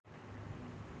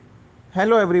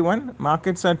Hello everyone.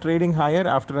 Markets are trading higher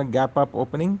after a gap up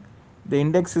opening. The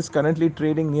index is currently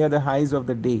trading near the highs of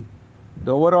the day.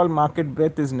 The overall market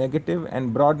breadth is negative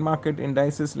and broad market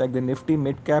indices like the Nifty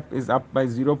mid cap is up by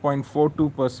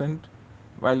 0.42%,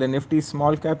 while the Nifty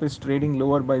small cap is trading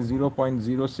lower by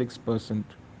 0.06%.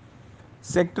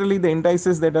 Sectorally, the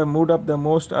indices that have moved up the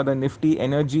most are the Nifty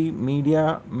Energy,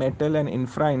 Media, Metal, and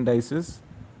Infra indices,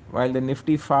 while the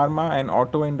Nifty Pharma and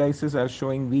Auto indices are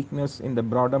showing weakness in the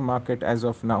broader market as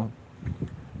of now.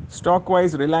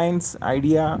 Stock-wise, Reliance,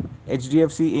 Idea,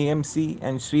 HDFC AMC,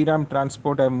 and Shriram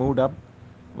Transport have moved up,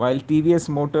 while TVS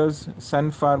Motors,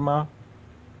 Sun Pharma,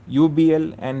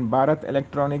 UBL, and Bharat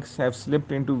Electronics have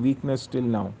slipped into weakness till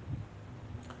now.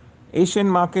 Asian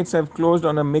markets have closed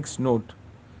on a mixed note.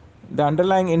 The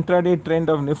underlying intraday trend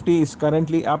of Nifty is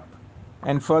currently up,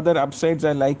 and further upsides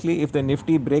are likely if the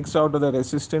Nifty breaks out of the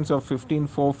resistance of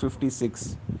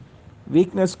 15,456.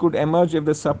 Weakness could emerge if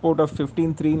the support of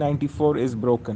 15,394 is broken.